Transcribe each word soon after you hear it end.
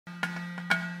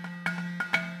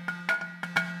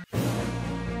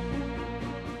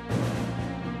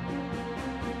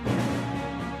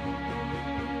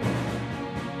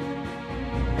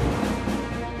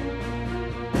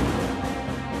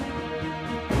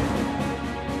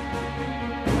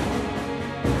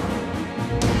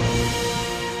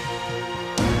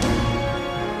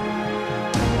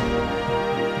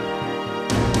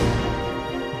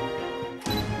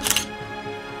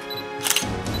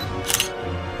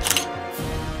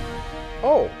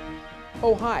Oh,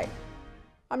 hi.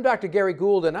 I'm Dr. Gary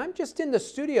Gould, and I'm just in the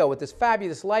studio with this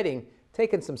fabulous lighting,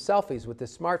 taking some selfies with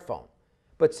this smartphone.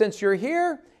 But since you're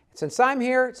here, since I'm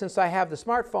here, since I have the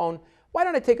smartphone, why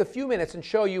don't I take a few minutes and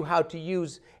show you how to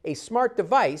use a smart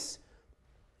device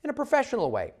in a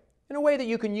professional way, in a way that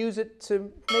you can use it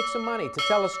to make some money, to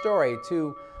tell a story,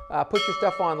 to put your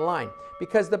stuff online.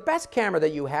 Because the best camera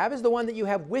that you have is the one that you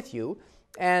have with you.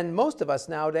 And most of us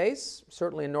nowadays,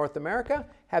 certainly in North America,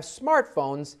 have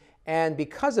smartphones, and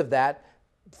because of that,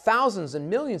 thousands and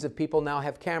millions of people now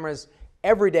have cameras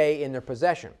every day in their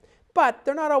possession. But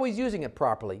they're not always using it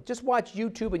properly. Just watch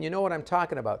YouTube and you know what I'm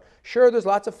talking about. Sure, there's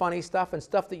lots of funny stuff and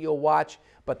stuff that you'll watch,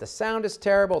 but the sound is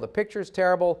terrible, the picture is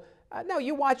terrible. No,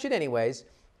 you watch it anyways.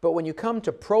 But when you come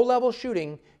to pro-level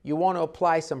shooting, you want to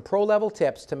apply some pro-level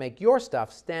tips to make your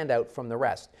stuff stand out from the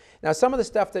rest. Now, some of the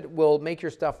stuff that will make your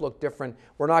stuff look different,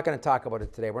 we're not going to talk about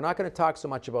it today. We're not going to talk so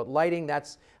much about lighting.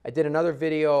 I did another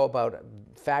video about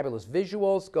fabulous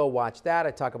visuals. Go watch that.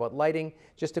 I talk about lighting.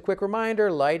 Just a quick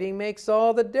reminder, lighting makes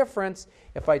all the difference.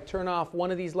 If I turn off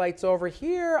one of these lights over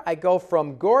here, I go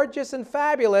from gorgeous and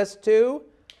fabulous to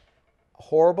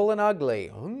horrible and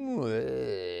ugly.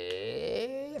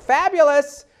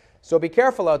 Fabulous! So be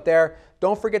careful out there.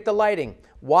 Don't forget the lighting.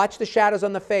 Watch the shadows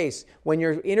on the face. When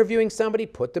you're interviewing somebody,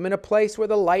 put them in a place where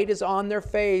the light is on their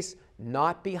face,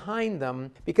 not behind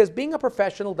them. Because being a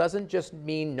professional doesn't just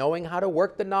mean knowing how to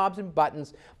work the knobs and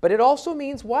buttons, but it also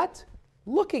means what?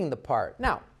 Looking the part.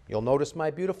 Now, you'll notice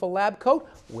my beautiful lab coat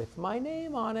with my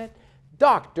name on it.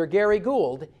 Dr. Gary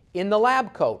Gould in the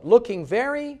lab coat, looking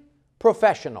very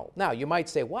professional. Now, you might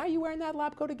say, why are you wearing that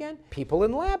lab coat again? People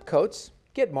in lab coats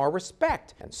get more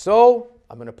respect. And so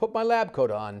I'm going to put my lab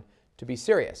coat on to be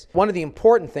serious. One of the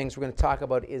important things we're going to talk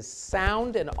about is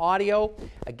sound and audio.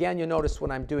 Again, you'll notice when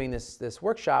I'm doing this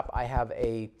workshop, I have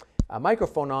a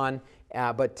microphone on,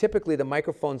 but typically the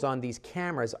microphones on these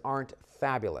cameras aren't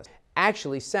fabulous.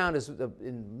 Actually, sound is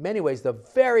in many ways the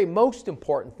very most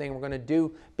important thing we're going to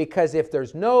do, because if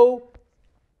there's no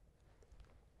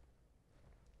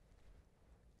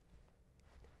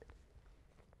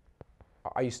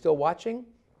Are you still watching?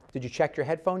 Did you check your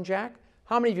headphone jack?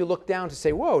 How many of you look down to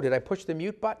say, whoa, did I push the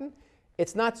mute button?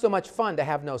 It's not so much fun to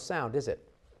have no sound, is it?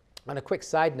 On a quick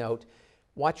side note,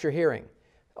 watch your hearing.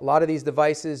 A lot of these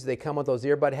devices, they come with those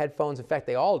earbud headphones. In fact,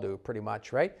 they all do pretty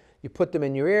much, right? You put them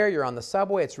in your ear, you're on the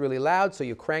subway, it's really loud, so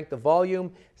you crank the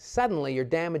volume. Suddenly, you're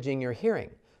damaging your hearing.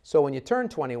 So when you turn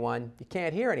 21, you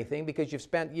can't hear anything because you've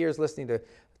spent years listening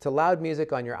to loud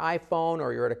music on your iPhone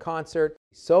or you're at a concert.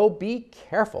 So be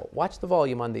careful. Watch the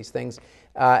volume on these things.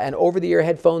 And over-the-ear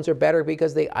headphones are better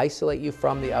because they isolate you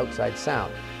from the outside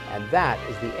sound. And that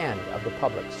is the end of the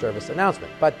public service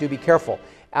announcement. But do be careful.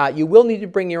 You will need to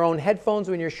bring your own headphones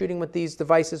when you're shooting with these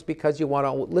devices because you want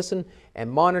to listen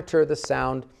and monitor the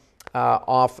sound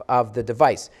off of the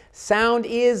device. Sound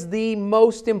is the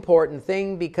most important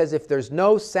thing because if there's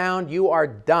no sound, you are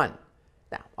done.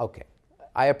 Now, okay,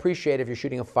 I appreciate if you're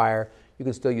shooting a fire, you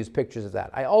can still use pictures of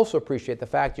that. I also appreciate the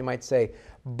fact you might say,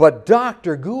 but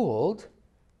Dr. Gould,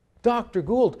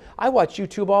 I watch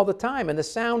YouTube all the time and the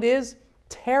sound is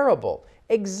terrible.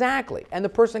 Exactly. And the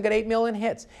person got 8 million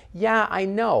hits. Yeah, I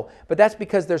know. But that's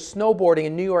because they're snowboarding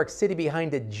in New York City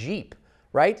behind a Jeep,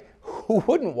 right? Who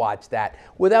wouldn't watch that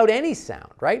without any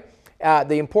sound, right?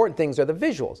 The important things are the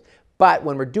visuals. But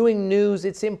when we're doing news,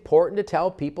 it's important to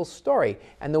tell people's story.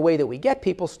 And the way that we get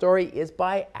people's story is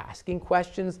by asking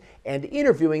questions and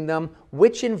interviewing them,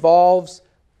 which involves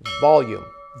volume,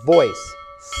 voice,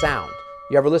 sound.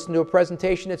 You ever listen to a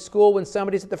presentation at school when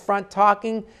somebody's at the front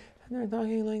talking, and they're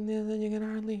talking like this, and you can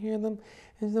hardly hear them,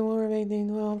 it's the War of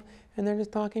 1812, and they're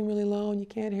just talking really low, and you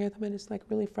can't hear them, and it's like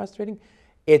really frustrating.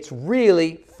 It's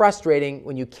really frustrating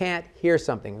when you can't hear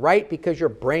something, right? Because your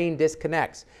brain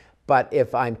disconnects. But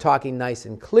if I'm talking nice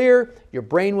and clear, your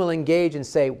brain will engage and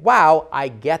say, wow, I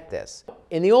get this.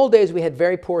 In the old days, we had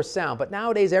very poor sound, but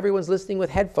nowadays everyone's listening with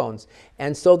headphones.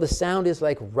 And so the sound is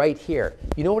like right here.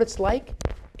 You know what it's like?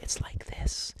 It's like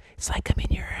this. It's like I'm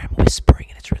in your ear, I'm whispering,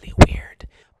 and it's really weird.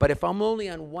 But if I'm only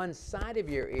on one side of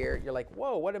your ear, you're like,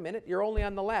 whoa, wait a minute, you're only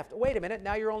on the left. Wait a minute,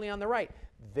 now you're only on the right.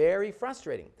 Very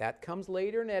frustrating. That comes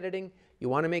later in editing. You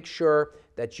want to make sure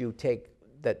that you take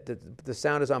that the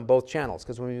sound is on both channels,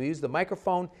 because when you use the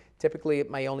microphone, typically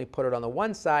it may only put it on the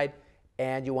one side,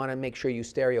 and you want to make sure you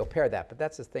stereo pair that, but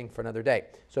that's a thing for another day.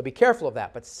 So be careful of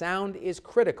that, but sound is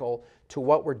critical to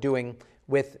what we're doing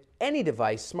with any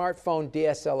device, smartphone,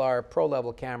 DSLR,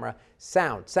 pro-level camera.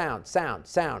 Sound, sound, sound,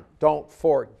 sound. Don't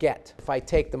forget. If I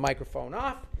take the microphone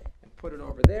off and put it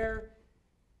over there,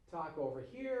 talk over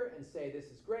here and say, this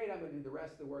is great, I'm going to do the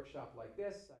rest of the workshop like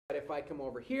this. But if I come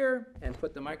over here and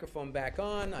put the microphone back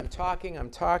on, I'm talking.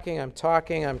 Can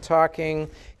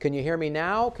you hear me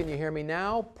now? Can you hear me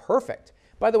now? Perfect.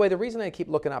 By the way, the reason I keep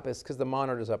looking up is because the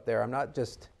monitor's up there. I'm not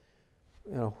just,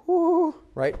 whoo,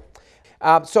 right?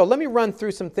 So let me run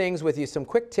through some things with you, some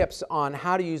quick tips on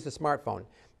how to use the smartphone.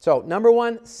 So number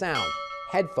one, sound.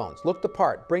 Headphones. Look the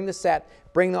part. Bring the set.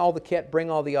 Bring all the kit.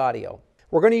 Bring all the audio.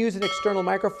 We're going to use an external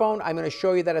microphone. I'm going to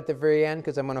show you that at the very end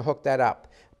because I'm going to hook that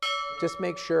up. Just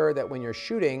make sure that when you're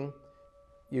shooting,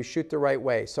 you shoot the right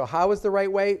way. So how is the right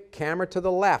way? Camera to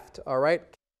the left, all right?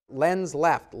 Lens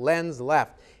left,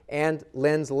 and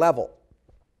lens level.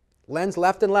 Lens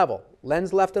left and level,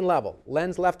 lens left and level,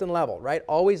 lens left and level, right?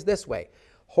 Always this way.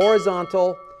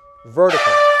 Horizontal,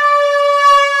 vertical.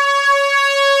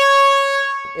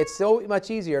 It's so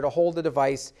much easier to hold the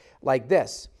device like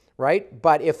this, right?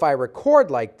 But if I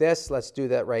record like this, let's do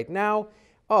that right now.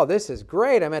 Oh, this is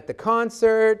great. I'm at the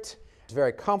concert. It's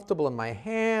very comfortable in my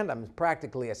hand. I'm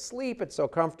practically asleep. It's so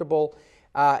comfortable.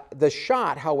 The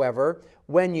shot, however,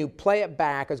 when you play it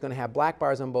back, is going to have black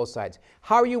bars on both sides.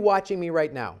 How are you watching me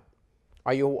right now?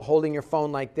 Are you holding your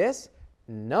phone like this?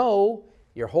 No,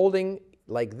 you're holding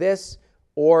like this,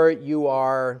 or you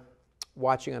are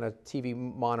watching on a TV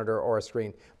monitor or a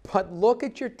screen. But look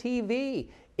at your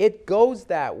TV. It goes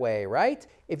that way, right?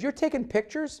 If you're taking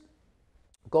pictures,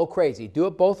 go crazy. Do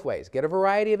it both ways. Get a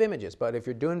variety of images. But if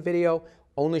you're doing video,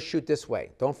 only shoot this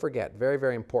way. Don't forget, very,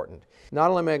 very important. Not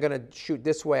only am I going to shoot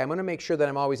this way, I'm going to make sure that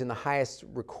I'm always in the highest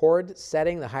record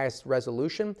setting, the highest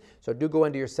resolution. So do go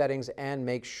into your settings and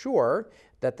make sure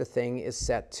that the thing is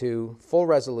set to full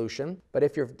resolution. But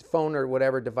if your phone or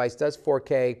whatever device does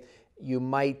 4K, you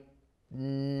might,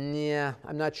 I'm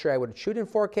not sure I would shoot in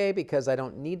 4K because I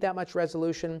don't need that much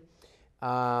resolution.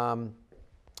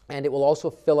 And it will also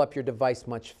fill up your device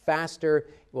much faster.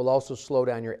 It will also slow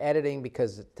down your editing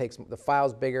because it takes the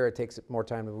file's bigger, it takes more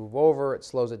time to move over, it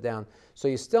slows it down. So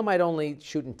you still might only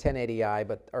shoot in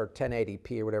 1080i or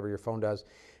 1080p or whatever your phone does,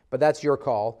 but that's your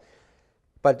call.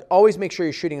 But always make sure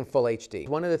you're shooting in full HD.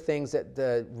 One of the things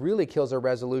that really kills our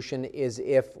resolution is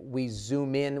if we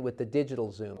zoom in with the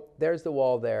digital zoom. There's the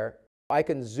wall there. I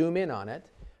can zoom in on it.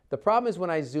 The problem is when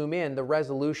I zoom in, the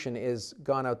resolution is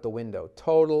gone out the window.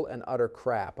 Total and utter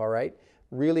crap, all right?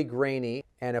 Really grainy.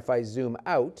 And if I zoom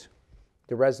out,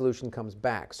 the resolution comes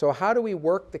back. So how do we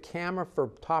work the camera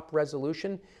for top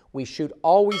resolution? We shoot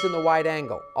always in the wide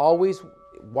angle, always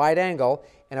wide angle.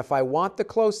 And if I want the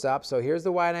close-up, so here's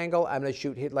the wide angle, I'm going to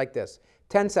shoot like this.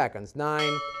 10 seconds,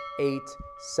 9, 8,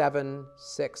 7,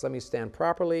 6. Let me stand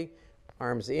properly.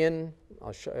 Arms in.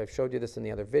 I've showed you this in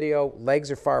the other video. Legs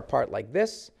are far apart like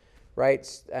this. Right,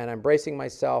 and I'm bracing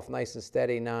myself nice and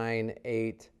steady, 9,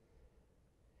 8.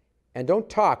 And don't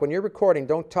talk. When you're recording,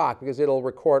 don't talk because it'll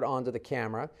record onto the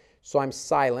camera. So I'm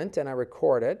silent and I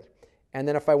record it. And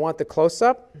then if I want the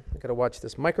close-up, I've got to watch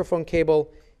this microphone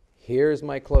cable. Here's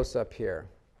my close-up here.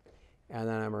 And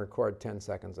then I'm going to record 10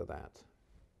 seconds of that.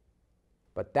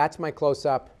 But that's my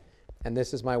close-up, and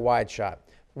this is my wide shot.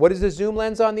 What is the zoom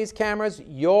lens on these cameras?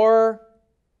 Your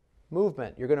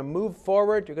movement. You're going to move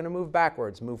forward, you're going to move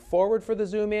backwards. Move forward for the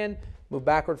zoom in, move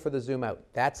backward for the zoom out.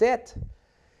 That's it.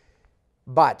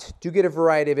 But do get a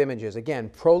variety of images. Again,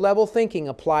 pro-level thinking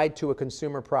applied to a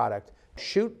consumer product.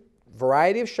 Shoot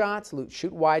variety of shots,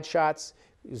 shoot wide shots,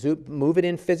 move it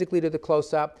in physically to the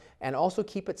close-up, and also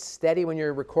keep it steady when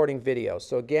you're recording video.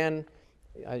 So again,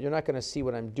 you're not going to see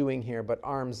what I'm doing here, but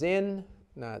arms in.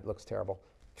 No, it looks terrible.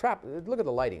 Look at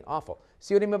the lighting, awful.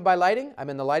 See what I mean by lighting? I'm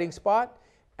in the lighting spot.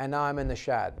 And now I'm in the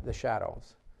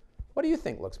shadows. What do you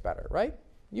think looks better, right?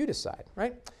 You decide,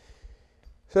 right?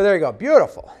 So there you go,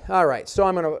 beautiful. All right, so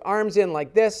I'm gonna arms in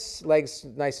like this, legs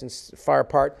nice and far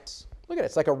apart. Look at it,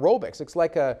 it's like aerobics. It's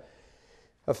like a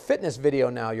fitness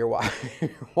video now you're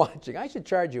watching. I should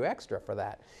charge you extra for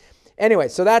that. Anyway,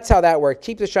 so that's how that works.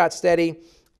 Keep the shot steady,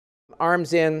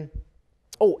 arms in.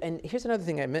 Oh, and here's another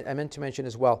thing I meant to mention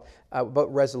as well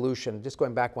about resolution, just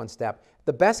going back one step.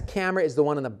 The best camera is the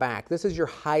one in the back. This is your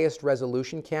highest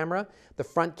resolution camera. The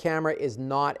front camera is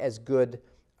not as good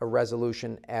a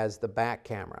resolution as the back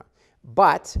camera.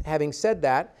 But having said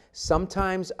that,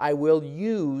 sometimes I will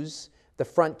use the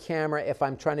front camera if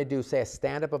I'm trying to do, say, a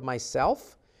stand-up of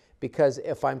myself, because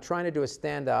if I'm trying to do a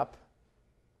stand-up,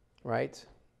 right,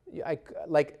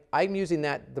 I'm using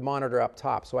the monitor up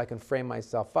top so I can frame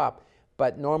myself up.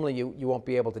 But normally you won't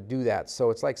be able to do that. So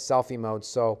it's like selfie mode.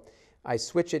 So I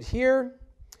switch it here,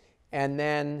 and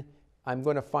then I'm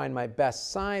going to find my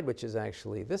best side, which is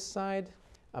actually this side.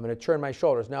 I'm going to turn my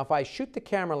shoulders. Now, if I shoot the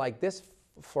camera like this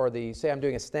for say I'm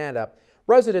doing a stand-up,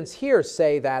 residents here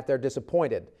say that they're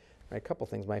disappointed. Right, a couple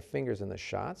things. My finger's in the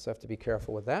shot, so I have to be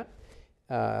careful with that.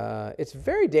 It's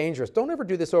very dangerous. Don't ever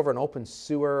do this over an open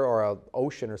sewer or an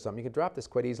ocean or something. You can drop this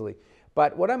quite easily.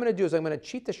 But what I'm going to do is I'm going to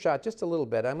cheat the shot just a little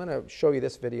bit. I'm going to show you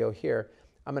this video here.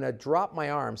 I'm going to drop my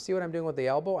arm. See what I'm doing with the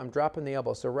elbow? I'm dropping the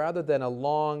elbow. So rather than a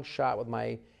long shot with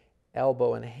my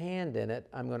elbow and hand in it,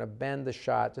 I'm going to bend the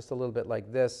shot just a little bit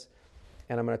like this,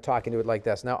 and I'm going to talk into it like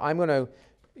this. Now I'm going to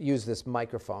use this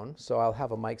microphone, so I'll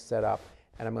have a mic set up,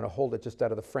 and I'm going to hold it just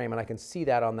out of the frame, and I can see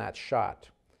that on that shot.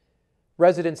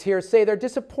 Residents here say they're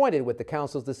disappointed with the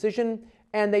council's decision,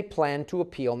 and they plan to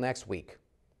appeal next week.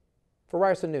 For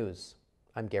Ryerson News,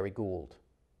 I'm Gary Gould.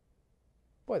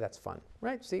 Boy, that's fun,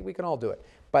 right? See, we can all do it.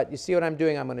 But you see what I'm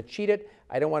doing? I'm going to cheat it.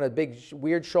 I don't want a big,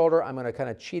 weird shoulder. I'm going to kind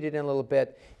of cheat it in a little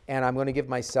bit, and I'm going to give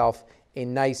myself a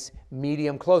nice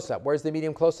medium close-up. Where's the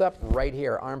medium close-up? Right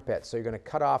here, armpit. So you're going to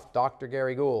cut off Dr.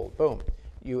 Gary Gould. Boom.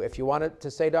 If you want it to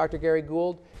say Dr. Gary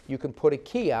Gould, you can put a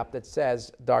key up that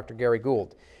says Dr. Gary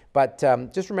Gould. But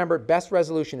just remember, best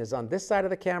resolution is on this side of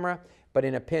the camera, but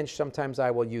in a pinch, sometimes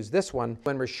I will use this one.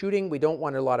 When we're shooting, we don't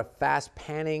want a lot of fast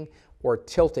panning or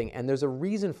tilting, and there's a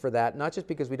reason for that, not just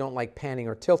because we don't like panning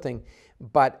or tilting,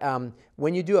 but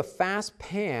when you do a fast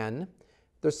pan,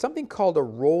 there's something called a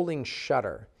rolling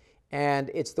shutter,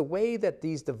 and it's the way that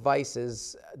these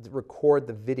devices record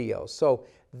the video. So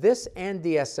this and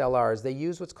DSLRs, they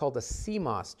use what's called a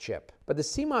CMOS chip, but the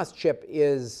CMOS chip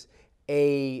is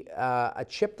a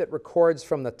chip that records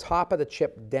from the top of the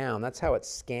chip down. That's how it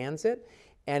scans it,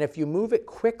 and if you move it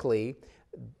quickly,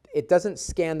 it doesn't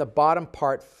scan the bottom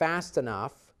part fast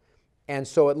enough, and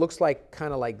so it looks like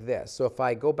kind of like this. So if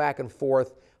I go back and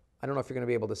forth, I don't know if you're going to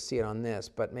be able to see it on this,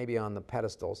 but maybe on the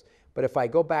pedestals. But if I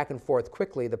go back and forth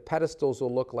quickly, the pedestals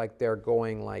will look like they're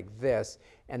going like this,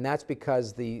 and that's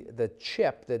because the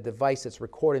chip, the device that's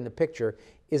recording the picture,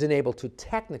 isn't able to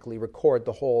technically record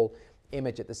the whole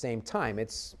image at the same time.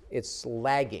 It's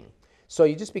lagging. So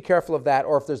you just be careful of that,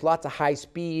 or if there's lots of high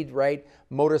speed, right,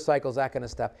 motorcycles, that kind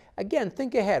of stuff. Again,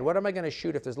 think ahead. What am I going to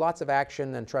shoot? If there's lots of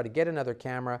action, then try to get another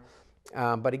camera.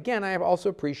 But again, I also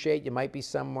appreciate you might be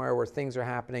somewhere where things are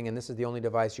happening and this is the only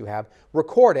device you have.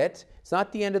 Record it. It's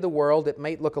not the end of the world. It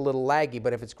might look a little laggy,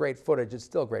 but if it's great footage, it's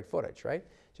still great footage, right?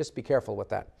 Just be careful with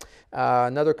that.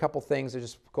 Another couple things, I'll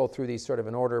just go through these sort of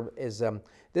in order, is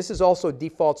this is also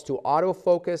defaults to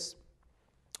autofocus.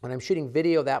 When I'm shooting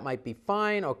video, that might be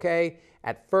fine, okay?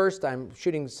 At first, I'm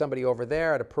shooting somebody over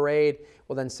there at a parade.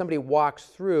 Well, then somebody walks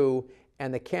through,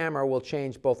 and the camera will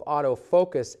change both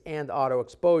autofocus and auto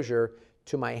exposure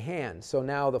to my hand. So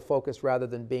now the focus, rather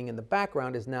than being in the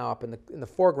background, is now up in the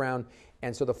foreground,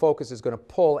 and so the focus is going to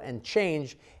pull and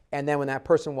change, and then when that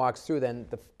person walks through, then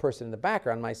the person in the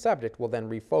background, my subject, will then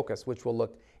refocus, which will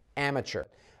look amateur.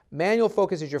 Manual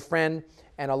focus is your friend,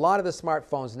 and a lot of the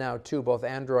smartphones now too, both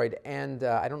Android and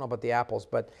I don't know about the Apples,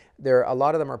 but a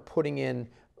lot of them are putting in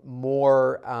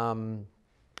more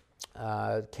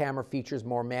camera features,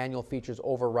 more manual features,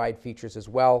 override features as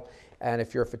well. And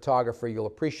if you're a photographer, you'll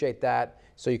appreciate that.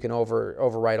 So you can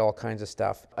override all kinds of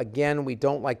stuff. Again, we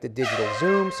don't like the digital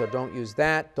zoom, so don't use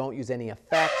that. Don't use any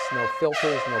effects, no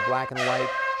filters, no black and white.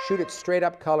 Shoot it straight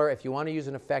up color. If you want to use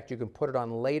an effect, you can put it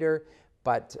on later.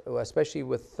 But especially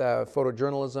with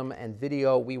photojournalism and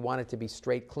video, we want it to be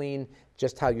straight, clean,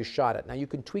 just how you shot it. Now you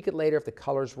can tweak it later if the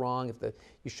color's wrong, if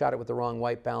you shot it with the wrong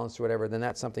white balance or whatever, then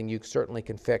that's something you certainly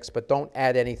can fix. But don't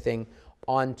add anything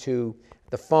onto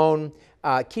the phone.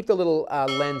 Keep the little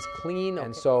lens clean,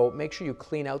 and so make sure you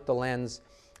clean out the lens.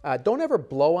 Don't ever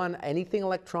blow on anything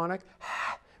electronic.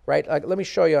 Right? Let me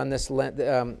show you on this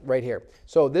right here.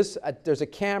 So there's a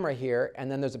camera here,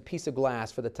 and then there's a piece of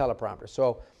glass for the teleprompter.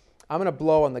 So I'm going to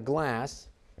blow on the glass.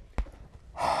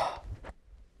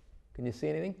 Can you see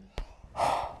anything?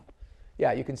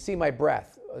 Yeah, you can see my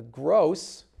breath.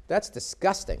 Gross. That's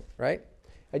disgusting, right?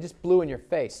 I just blew in your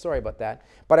face. Sorry about that.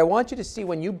 But I want you to see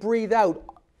when you breathe out,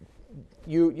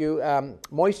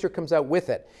 moisture comes out with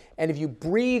it. And if you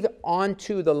breathe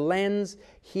onto the lens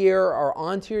here or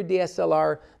onto your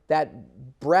DSLR, that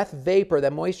breath vapor,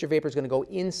 that moisture vapor is going to go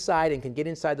inside and can get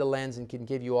inside the lens and can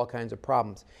give you all kinds of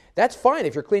problems. That's fine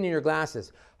if you're cleaning your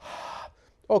glasses.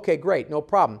 Okay, great, no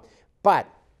problem. But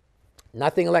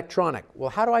nothing electronic.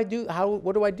 Well,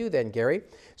 what do I do then, Gary?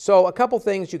 So a couple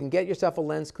things. You can get yourself a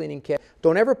lens cleaning kit.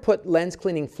 Don't ever put lens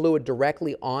cleaning fluid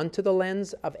directly onto the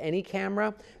lens of any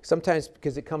camera. Sometimes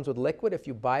because it comes with liquid if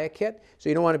you buy a kit. So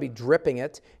you don't want to be dripping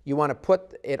it. You want to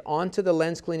put it onto the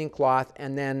lens cleaning cloth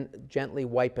and then gently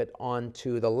wipe it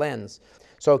onto the lens.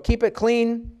 So keep it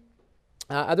clean.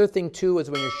 Other thing too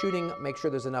is when you're shooting, make sure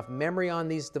there's enough memory on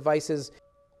these devices.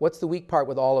 What's the weak part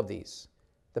with all of these?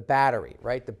 The battery,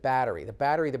 right? The battery, the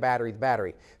battery, the battery, the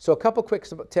battery. So a couple quick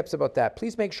tips about that.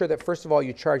 Please make sure that first of all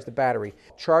you charge the battery.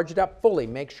 Charge it up fully.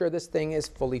 Make sure this thing is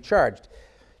fully charged.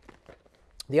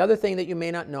 The other thing that you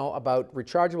may not know about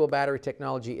rechargeable battery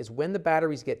technology is when the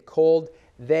batteries get cold,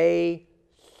 they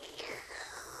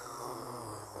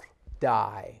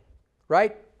die,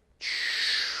 right?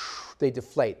 They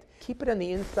deflate. Keep it in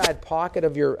the inside pocket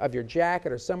of your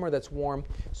jacket or somewhere that's warm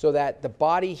so that the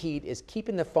body heat is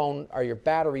keeping the phone or your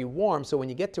battery warm, so when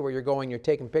you get to where you're going, you're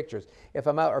taking pictures. If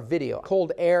I'm out or video,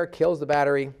 cold air kills the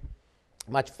battery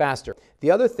much faster.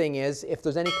 The other thing is if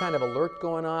there's any kind of alert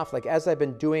going off, like as I've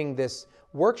been doing this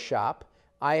workshop,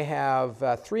 I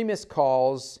have 3 missed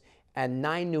calls and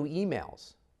 9 new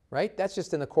emails, right? That's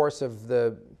just in the course of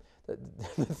the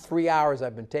 3 hours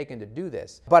I've been taking to do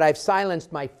this. But I've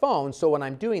silenced my phone, so when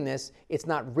I'm doing this, it's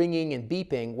not ringing and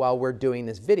beeping while we're doing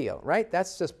this video, right?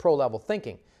 That's just pro-level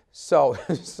thinking. So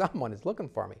someone is looking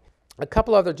for me. A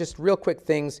couple other just real quick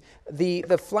things. The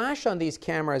flash on these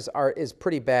cameras is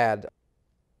pretty bad,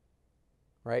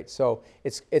 right? So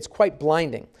it's quite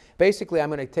blinding. Basically, I'm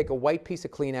going to take a white piece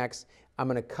of Kleenex. I'm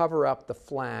going to cover up the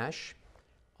flash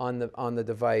on the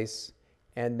device,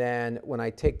 and then when I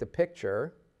take the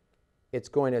picture, it's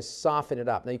going to soften it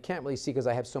up. Now you can't really see because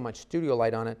I have so much studio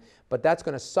light on it, but that's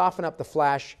going to soften up the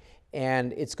flash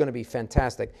and it's going to be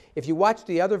fantastic. If you watch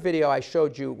the other video I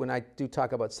showed you when I do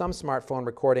talk about some smartphone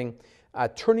recording,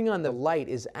 turning on the light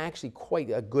is actually quite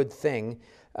a good thing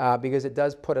because it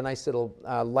does put a nice little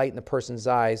light in the person's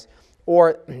eyes.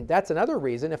 Or that's another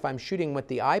reason, if I'm shooting with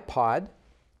the iPod,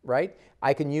 right,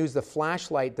 I can use the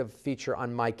flashlight, the feature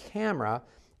on my camera,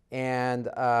 and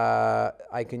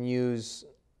I can use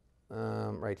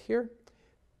right here.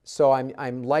 So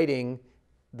I'm lighting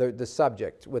the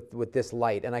subject with this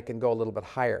light, and I can go a little bit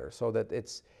higher so that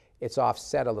it's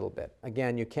offset a little bit.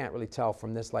 Again, you can't really tell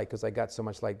from this light because I got so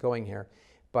much light going here.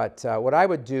 But what I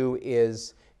would do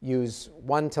is use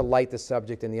one to light the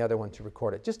subject and the other one to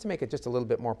record it, just to make it just a little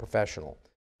bit more professional.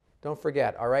 Don't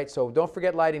forget, all right? So don't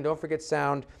forget lighting, don't forget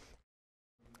sound.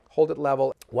 Hold it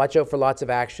level. Watch out for lots of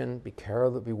action. Be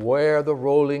careful, beware the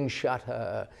rolling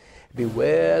shutter.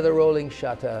 Beware the rolling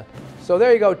shutter. So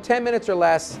there you go, 10 minutes or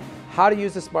less, how to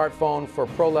use a smartphone for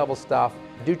pro-level stuff.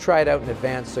 Do try it out in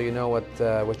advance so you know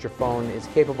what your phone is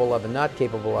capable of and not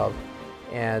capable of,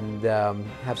 and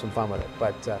have some fun with it.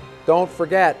 But don't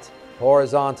forget,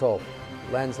 horizontal,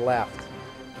 lens left.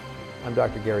 I'm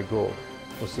Dr. Gary Gould.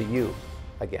 We'll see you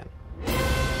again.